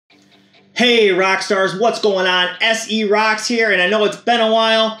Hey rock stars, what's going on? SE Rocks here, and I know it's been a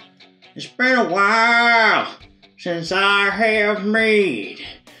while. It's been a while since I have made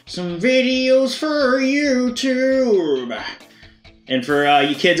some videos for YouTube. And for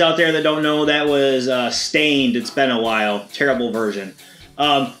you kids out there that don't know, that was Stained. It's been a while. Terrible version.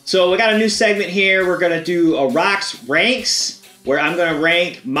 So we got a new segment here. We're going to do a Rocks Ranks, where I'm going to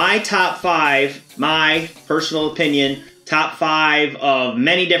rank my top 5, my personal opinion, top 5 of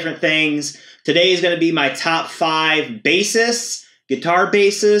many different things. Today is going to be my top 5 bassists, guitar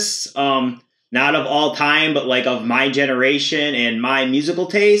bassists, not of all time, but like of my generation and my musical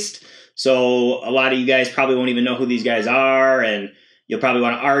taste. So a lot of you guys probably won't even know who these guys are, and you'll probably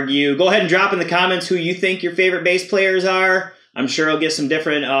want to argue. Go ahead and drop in the comments who you think your favorite bass players are. I'm sure I'll get some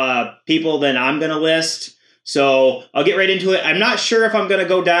different people than I'm going to list. So I'll get right into it. I'm not sure if I'm going to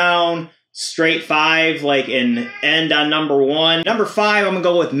go down straight 5, like, and end on number 1. Number 5, I'm going to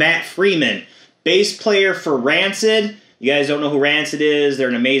go with Matt Freeman, bass player for Rancid. You guys don't know who Rancid is. They're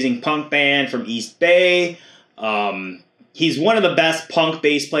an amazing punk band from East Bay. He's one of the best punk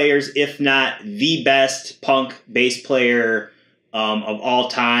bass players, if not the best punk bass player of all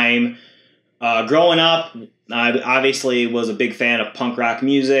time. Growing up, I obviously was a big fan of punk rock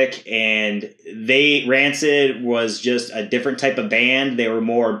music, and Rancid was just a different type of band. They were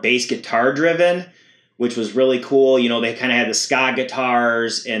more bass guitar driven, which was really cool. You know, they kind of had the ska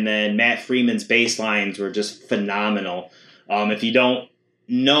guitars, and then Matt Freeman's bass lines were just phenomenal. If you don't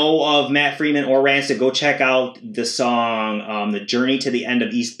know of Matt Freeman or Rancid, go check out the song The Journey to the End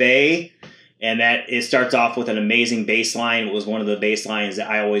of East Bay. And it starts off with an amazing bass line. It was one of the bass lines that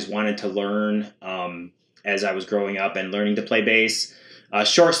I always wanted to learn as I was growing up and learning to play bass.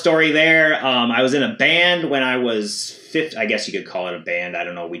 Short story there, I was in a band when I was 15. I guess you could call it a band. I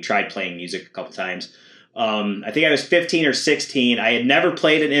don't know. We tried playing music a couple times. I think I was 15 or 16. I had never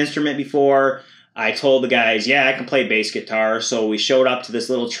played an instrument before. I told the guys, yeah, I can play bass guitar. So we showed up to this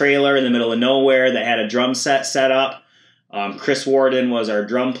little trailer in the middle of nowhere that had a drum set up. Chris Warden was our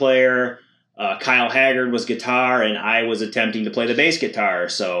drum player. Kyle Haggard was guitar, and I was attempting to play the bass guitar.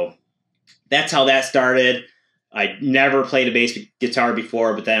 So that's how that started. I never played a bass guitar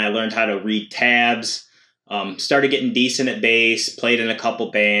before, but then I learned how to read tabs. Started getting decent at bass, played in a couple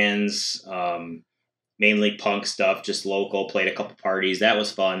bands, mainly punk stuff, just local, played a couple parties. That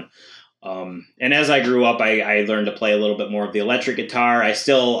was fun. And as I grew up, I learned to play a little bit more of the electric guitar. I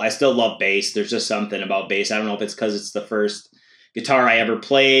still love bass. There's just something about bass. I don't know if it's because it's the first guitar I ever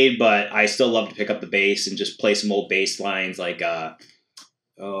played, but I still love to pick up the bass and just play some old bass lines like,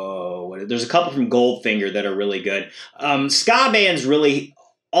 there's a couple from Goldfinger that are really good. Ska bands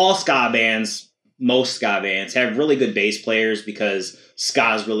most ska bands have really good bass players because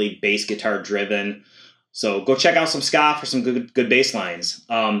ska is really bass guitar driven. So go check out some ska for some good bass lines.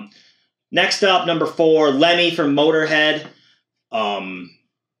 Next up, number 4, Lemmy from Motorhead.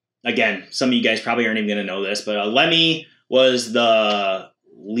 Again, some of you guys probably aren't even going to know this, but Lemmy was the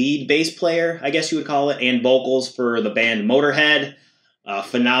lead bass player, I guess you would call it, and vocals for the band Motorhead.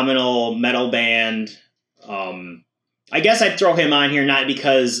 Phenomenal metal band. I guess I'd throw him on here not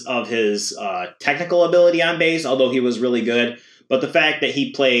because of his technical ability on bass, although he was really good, but the fact that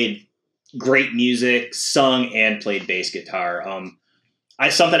he played great music, sung, and played bass guitar.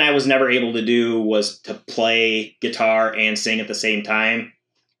 Something I was never able to do was to play guitar and sing at the same time.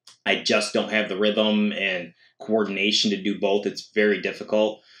 I just don't have the rhythm and coordination to do both. It's very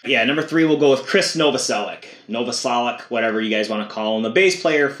difficult. Yeah, number 3, we'll go with Chris Novoselic, whatever you guys want to call him, the bass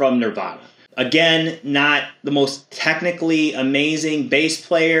player from Nirvana. Again, not the most technically amazing bass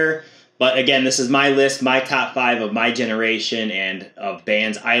player, but again, this is my list, my top 5 of my generation and of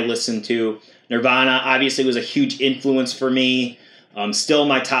bands I listened to. Nirvana obviously was a huge influence for me. Still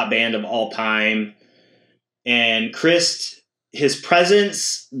my top band of all time. And Chris, his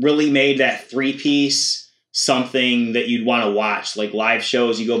presence really made that 3-piece something that you'd want to watch, like live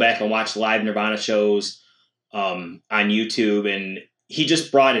shows. You go back and watch live Nirvana shows on YouTube, and he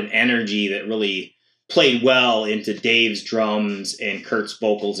just brought an energy that really played well into Dave's drums and Kurt's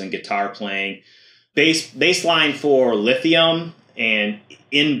vocals and guitar playing. Bass line for Lithium and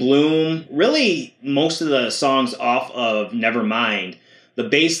In Bloom, really most of the songs off of Nevermind, the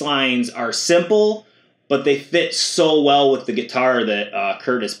bass lines are simple, but they fit so well with the guitar that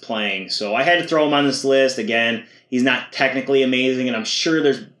Kurt is playing. So I had to throw him on this list. Again, he's not technically amazing, and I'm sure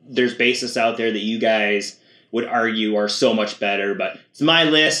there's bassists out there that you guys would argue are so much better, but it's my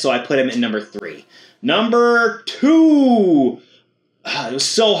list, so I put him at number 3. Number 2, it was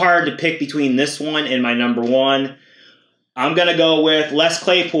so hard to pick between this one and my number 1. I'm going to go with Les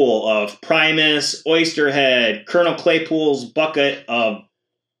Claypool of Primus, Oysterhead, Colonel Claypool's Bucket of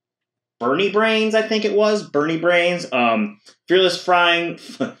Bernie Brains, I think it was. Bernie Brains. Fearless Flying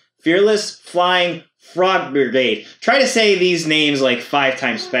Frog Brigade. Try to say these names like 5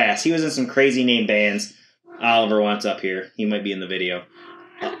 times fast. He was in some crazy name bands. Oliver wants up here. He might be in the video.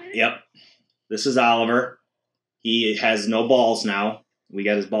 Yep. This is Oliver. He has no balls now. We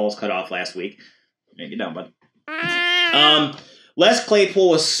got his balls cut off last week. Get down, bud. Les Claypool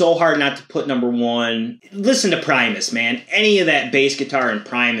was so hard not to put number 1. Listen to Primus, man. Any of that bass guitar in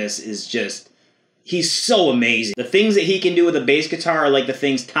Primus is just... He's so amazing. The things that he can do with a bass guitar are like the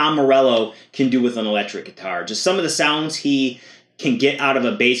things Tom Morello can do with an electric guitar. Just some of the sounds he can get out of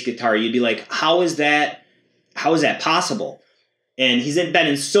a bass guitar, you'd be like, how is that possible? And he's been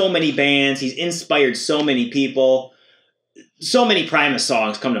in so many bands. He's inspired so many people. So many Primus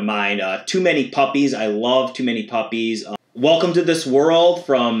songs come to mind. Too Many Puppies. I love Too Many Puppies. Welcome to This World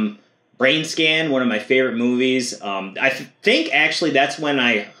from Brain Scan, one of my favorite movies. I think actually that's when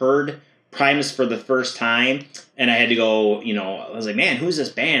I heard Primus for the first time, and I had to go, I was like, man, who's this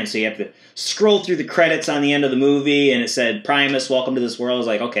band? So you have to scroll through the credits on the end of the movie, and it said Primus, Welcome to This World. I was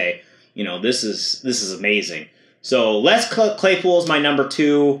like, okay, this is amazing. So Les Claypool is my number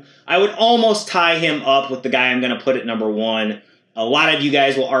 2. I would almost tie him up with the guy I'm going to put at number 1. A lot of you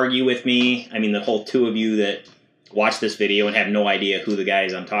guys will argue with me. I mean, the whole 2 of you that watch this video and have no idea who the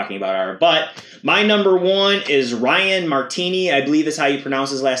guys I'm talking about are. But my number 1 is Ryan Martini. I believe is how you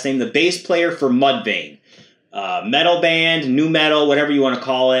pronounce his last name. The bass player for Mudvayne. Metal band, new metal, whatever you want to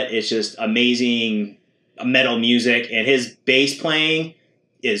call it. It's just amazing metal music. And his bass playing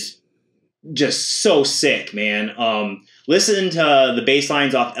is just so sick, man. Listen to the bass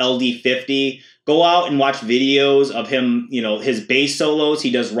lines off LD50. Go out and watch videos of him, his bass solos.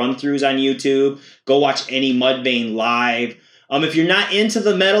 He does run-throughs on YouTube. Go watch any Mudvayne live. If you're not into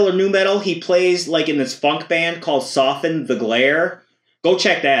the metal or new metal, he plays like in this funk band called Soften the Glare. Go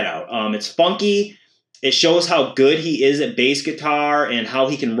check that out. It's funky. It shows how good he is at bass guitar and how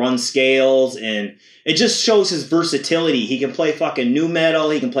he can run scales. And it just shows his versatility. He can play fucking new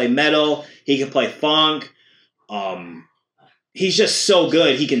metal. He can play metal. He can play funk. He's just so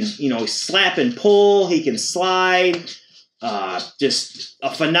good. He can, slap and pull. He can slide. Just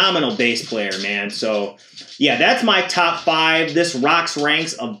a phenomenal bass player, man. So, yeah, that's my top 5. This RoxX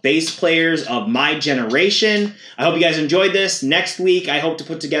ranks of bass players of my generation. I hope you guys enjoyed this. Next week, I hope to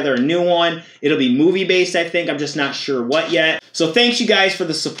put together a new one. It'll be movie-based, I think. I'm just not sure what yet. So thanks you guys for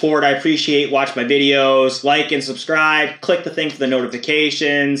the support. I appreciate watch my videos. Like and subscribe. Click the thing for the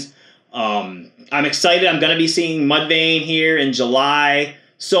notifications. I'm excited. I'm going to be seeing Mudvayne here in July.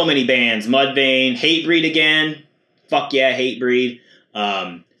 So many bands. Mudvayne, Hatebreed again. Fuck yeah, Hatebreed.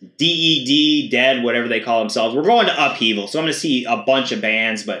 DED, Dead, whatever they call themselves. We're going to Upheaval, so I'm going to see a bunch of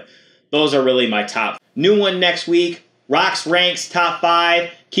bands, but those are really my top. New one next week. RoxX ranks top 5.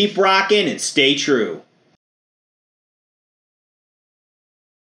 Keep rocking and stay true.